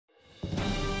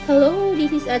Hello,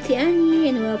 this is Ate Annie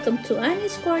and welcome to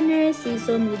Annie's Corner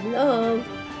Season with Love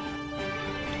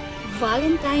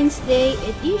Valentine's Day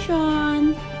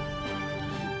edition.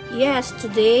 Yes,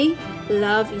 today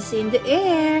love is in the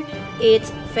air.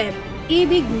 It's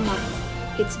Feb-Ibig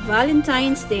month. It's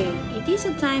Valentine's Day. It is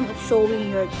a time of showing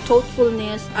your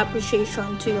thoughtfulness,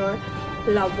 appreciation to your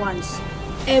loved ones.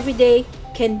 Every day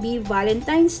can be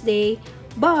Valentine's Day,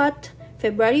 but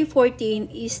February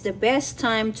 14 is the best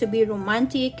time to be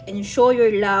romantic and show your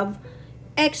love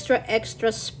extra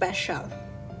special.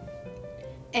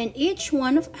 And each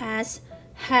one of us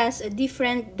has a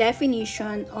different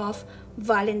definition of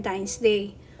Valentine's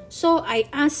Day. So I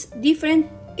asked different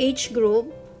age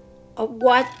group of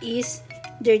what is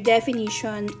their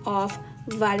definition of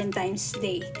Valentine's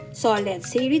Day. So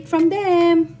let's hear it from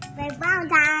them. Happy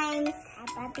Valentine's!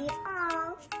 Happy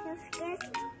all! Kiss, kiss.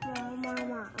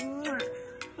 Mama.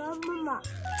 Mama.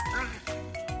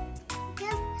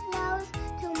 Give flowers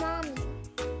to mommy.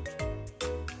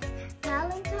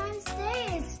 Valentine's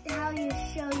Day is how you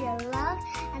show your love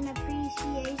and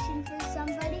appreciation for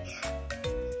somebody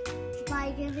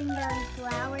by giving them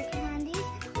flower candies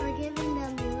or giving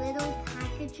them little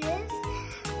packages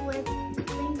with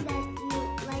things that you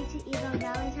like to eat on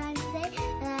Valentine's Day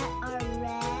that are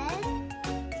red,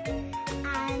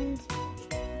 and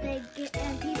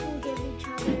people give each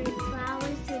other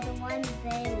flowers to the ones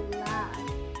they love.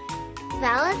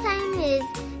 Valentine is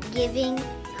giving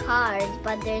cards,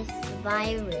 but there's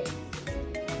virus.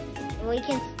 We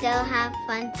can still have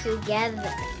fun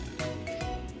together,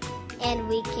 and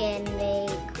we can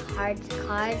make cards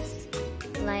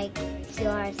like to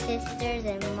our sisters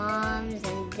and moms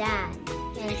and dad,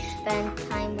 and spend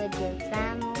time with your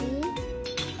family.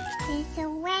 It's a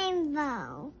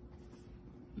rainbow.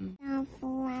 Some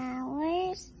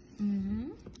flowers.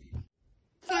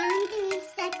 Sound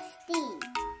 360.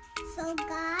 So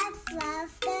God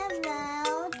loved the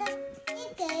world. He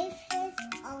gave his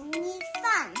only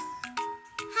son.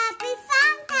 Happy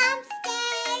Valentine's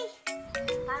Day!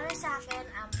 Para sa akin,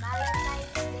 ang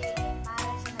Valentine's Day ay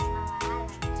para sa nagmamahalan.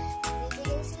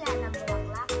 Bibigyan sila ng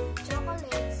bulaklak,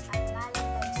 chocolates, at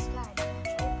Valentine's card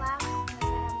upang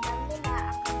nagparamdam nila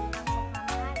ang kanilang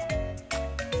pagmamahalan.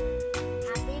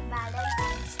 Happy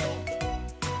Valentine's Day!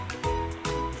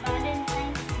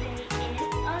 Valentine's Day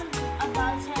is all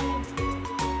about celebrating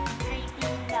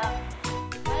love.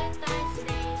 Valentine's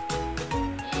Day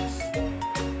is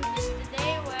the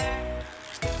day where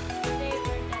the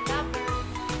lovers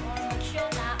or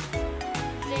magsyona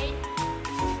they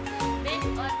meet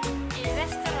on a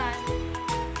restaurant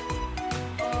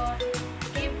or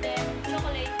give them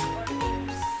chocolate or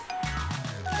gifts.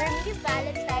 For me,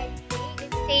 Valentine's Day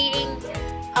is saying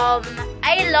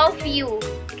I love you,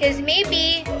 because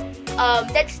maybe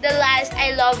that's the last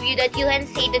I love you that you can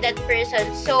say to that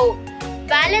person. So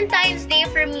Valentine's Day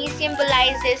for me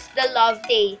symbolizes the love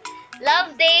day.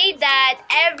 Love day that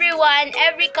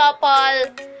every couple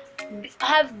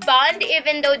have bond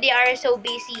even though they are so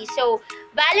busy. So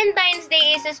Valentine's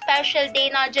Day is a special day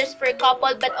not just for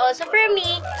couple but also for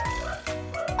me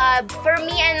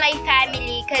and my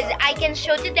family, because I can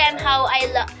show to them how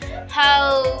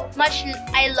much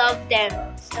I love them.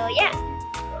 So yeah.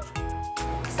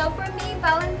 So for me,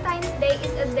 Valentine's Day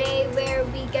is a day where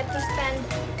we get to spend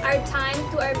our time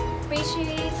to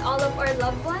appreciate all of our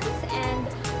loved ones and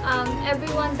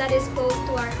everyone that is close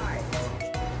to our hearts.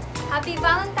 Happy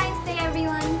Valentine's Day,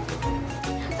 everyone!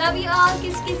 Love you all!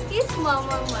 Kiss, kiss, kiss! Mwah,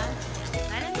 mwah, mwah!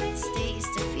 Valentine's Day is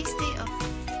the feast day of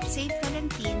Saint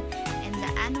Valentine and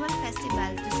the annual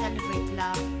festival to celebrate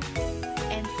love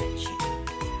and friendship.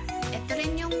 Ito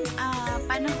rin yung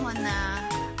panahon na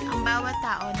ang bawat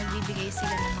tao nagbibigay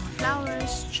sila ng mga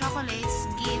flowers, chocolates,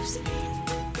 gifts,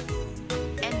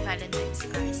 and Valentine's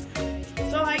cards.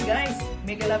 So hi guys!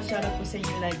 Mega love shoutout po sa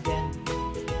inyo live dyan.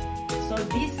 So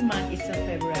this month is a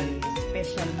February,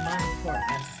 special month for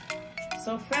us.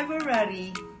 So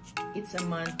February, it's a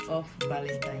month of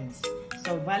Valentine's.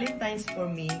 So Valentine's for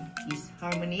me is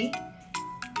harmony,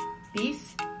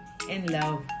 peace, and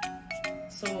love.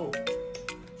 So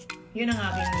yun ang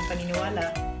aking paniniwala.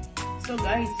 So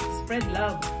guys, spread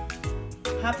love.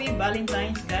 Happy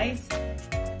Valentine's guys!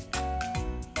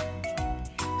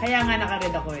 Kaya nga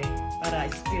naka-red ako para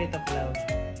spirit of love.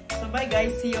 So bye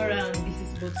guys, see you around. This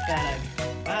is Boots Karag.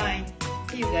 Bye!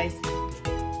 See you guys!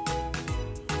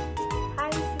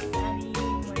 Hi, this is Annie.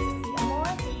 Mercy Amor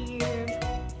here.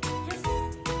 Just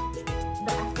the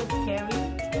act of caring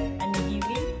and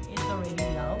giving is already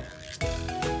love.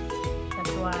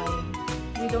 That's why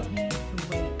we don't need to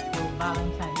wait for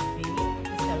Valentine's Day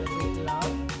to celebrate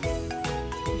love.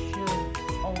 We should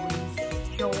always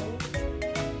show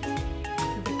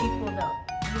to the people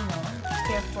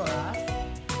there for us.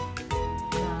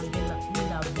 We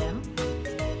love them.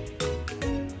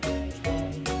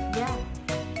 And yeah.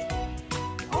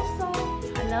 Also,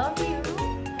 I love you.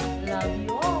 Love you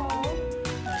all.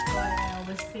 That's why I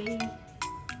always say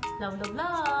love, love,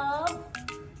 love.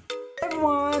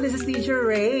 Everyone, this is Teacher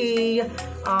Ray.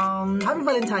 Happy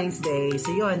Valentine's Day.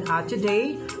 So yun,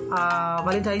 today,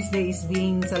 Valentine's Day is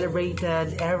being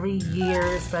celebrated every year,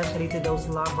 especially to those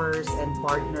lovers and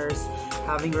partners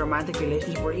having romantic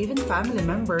relationship or even family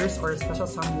members or special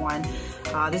someone.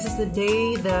 This is the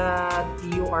day that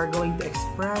you are going to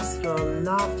express your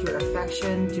love, your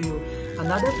affection to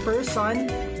another person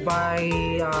by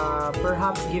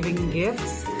perhaps giving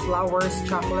gifts, flowers,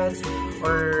 chocolates,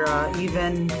 or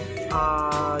even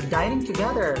dining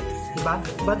together.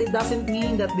 But it doesn't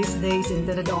mean that this day is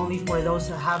intended only for those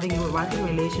having a romantic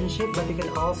relationship, but you can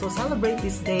also celebrate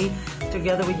this day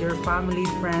together with your family,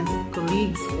 friends,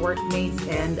 colleagues, workmates,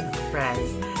 and friends.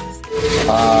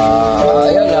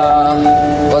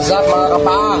 What's up mga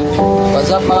kapa?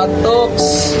 What's up mga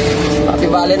tooks?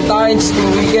 Happy Valentine's team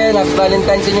weekend. Happy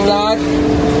Valentine's sa inyong lahat.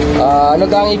 Ano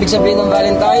ka ang ibig sabihin ng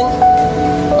Valentine?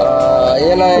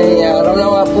 Yan ay araw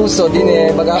ng mga puso din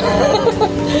baga.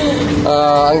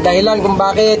 Ang dahilan kung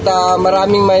bakit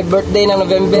maraming may birthday ng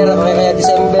November kaya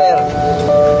December.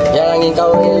 Yan ang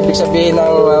ibig sabihin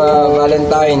ng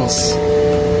Valentine's.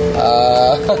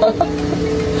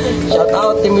 Shout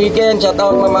out Team Weekend, shout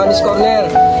out Mamanis Corner.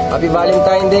 Happy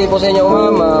Valentine Day po sa inyo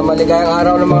ma'am. Maligayang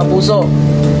araw ng mga puso.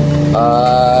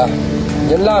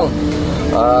 Yun lang.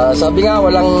 Sabi nga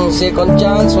walang second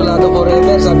chance, wala to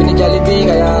forever, sabi ni Jollibee,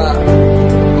 kaya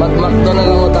mag-McDo na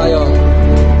lang tayo.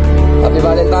 Happy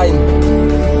Valentine.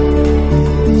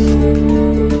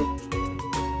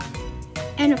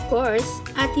 And of course,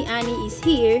 Ate Annie is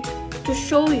here to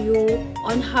show you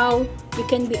on how you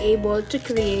can be able to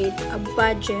create a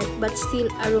budget but still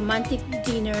a romantic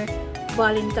dinner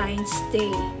Valentine's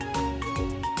Day.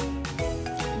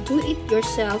 Do it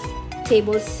yourself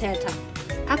table setup.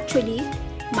 Actually,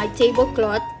 my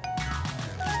tablecloth,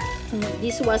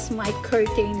 this was my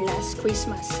curtain last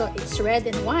Christmas, so it's red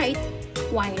and white.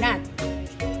 Why not?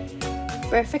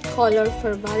 Perfect color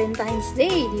for Valentine's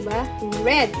Day, diba?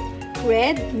 Red.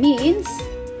 Red means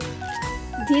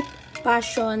deep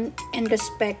passion and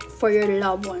respect for your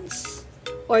loved ones,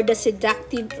 or the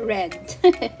seductive red.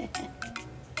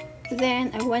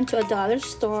 Then I went to a dollar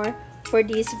store for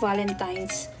these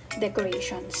Valentine's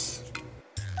decorations.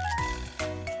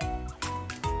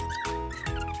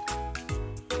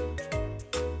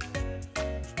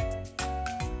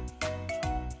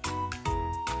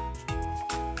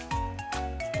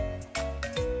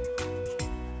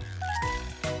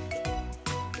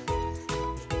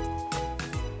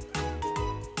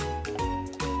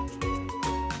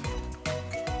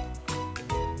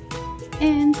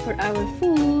 And for our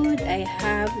food, I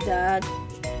have the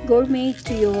gourmet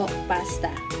tuyo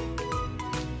pasta.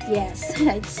 Yes,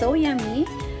 it's so yummy.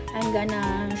 I'm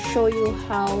gonna show you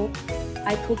how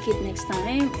I cook it next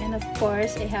time. And of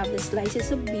course, I have the slices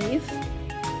of beef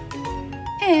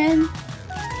and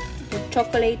the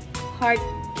chocolate heart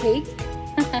cake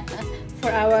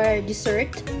for our dessert.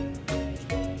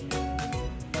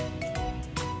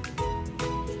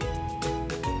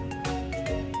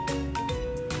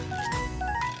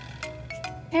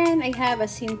 And I have a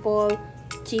simple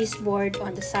cheese board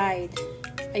on the side.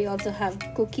 I also have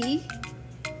cookie,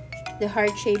 the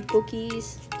heart-shaped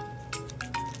cookies.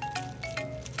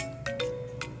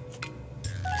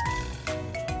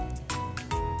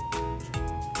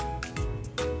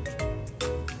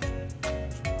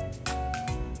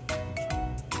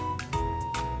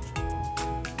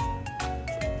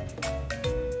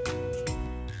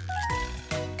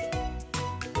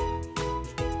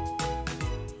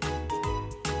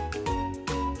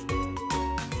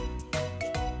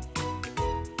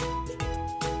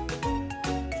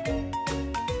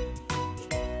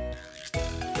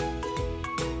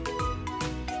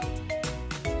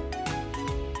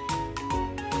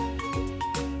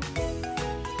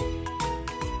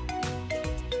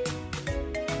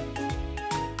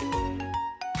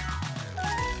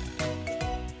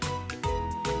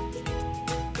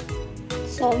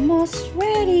 It's almost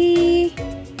ready.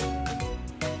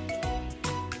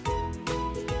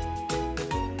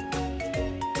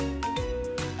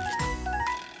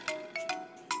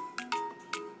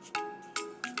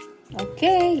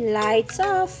 Okay, lights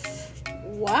off.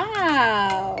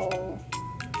 Wow!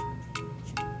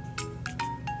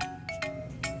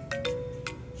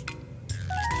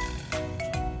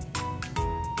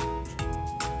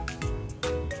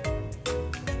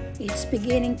 It's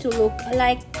beginning to look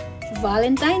like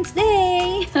Valentine's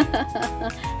Day!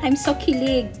 I'm so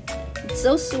kilig. It's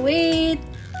so sweet.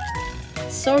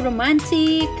 So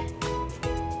romantic.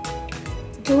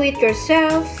 Do it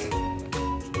yourself.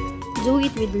 Do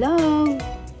it with love.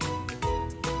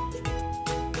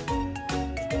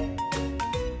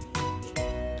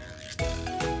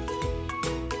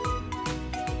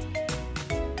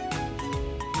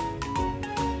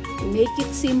 Make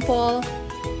it simple,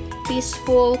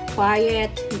 peaceful, quiet,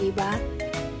 di ba?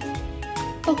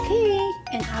 Okay,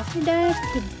 and after that,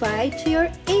 goodbye to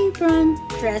your apron,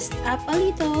 dressed up a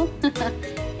little.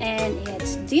 And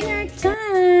it's dinner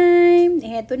time.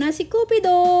 Eto na si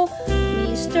Cupido,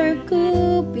 Mr.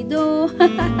 Cupido.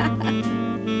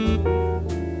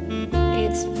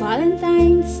 It's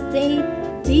Valentine's Day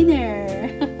dinner.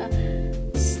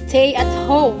 Stay at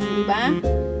home, di ba?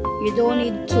 You don't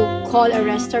need to call a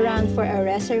restaurant for a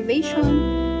reservation.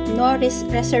 No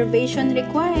reservation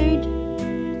required.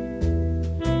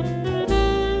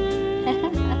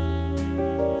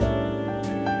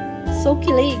 So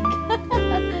kilig.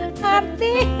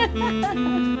 Arte.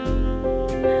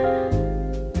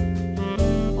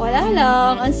 Wala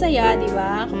lang. Ang saya, di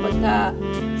ba? Kapag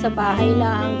sa bahay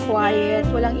lang, quiet,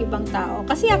 walang ibang tao.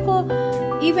 Kasi ako,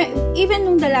 even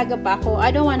nung dalaga pa ako,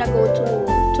 I don't wanna go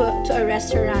to a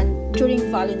restaurant during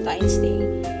Valentine's Day.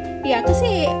 Yeah,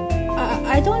 kasi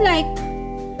I don't like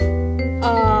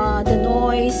the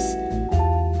noise.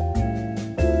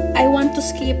 I want to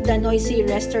skip the noisy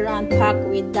restaurant packed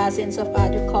with dozens of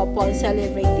other couples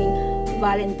celebrating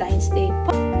Valentine's Day.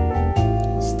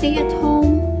 Stay at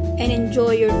home and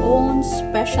enjoy your own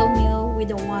special meal with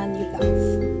the one you love.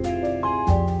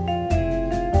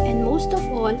 And most of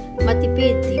all,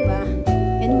 matipid, di ba?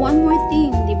 And one more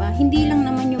thing, di ba? Hindi lang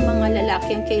naman yung mga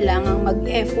lalaki ang kailangang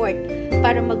mag-effort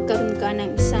para magkaroon ka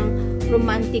ng isang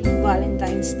romantic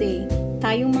Valentine's Day.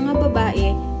 Tayong mga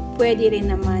babae, pwede rin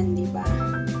naman, di ba?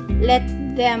 Let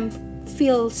them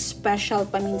feel special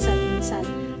paminsan-minsan.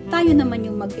 Tayo naman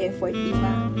yung mag-effort, di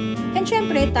ba? And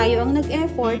syempre, tayo ang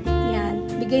nag-effort, yan,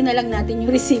 bigay na lang natin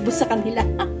yung resibo sa kanila.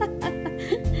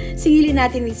 Singilin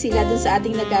natin sila dun sa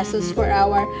ating nagastos for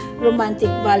our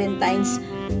romantic Valentine's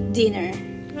dinner.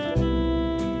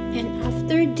 And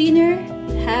after dinner,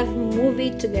 have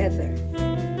movie together.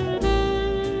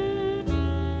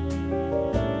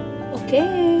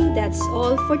 Okay, that's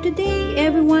all for today,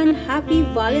 everyone. Happy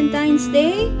Valentine's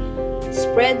Day.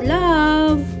 Spread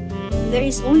love. There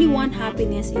is only one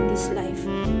happiness in this life,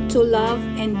 to love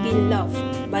and be loved,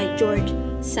 by George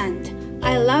Sand.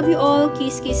 I love you all.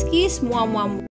 Kiss, kiss, kiss. Mwah, mwah, mwah.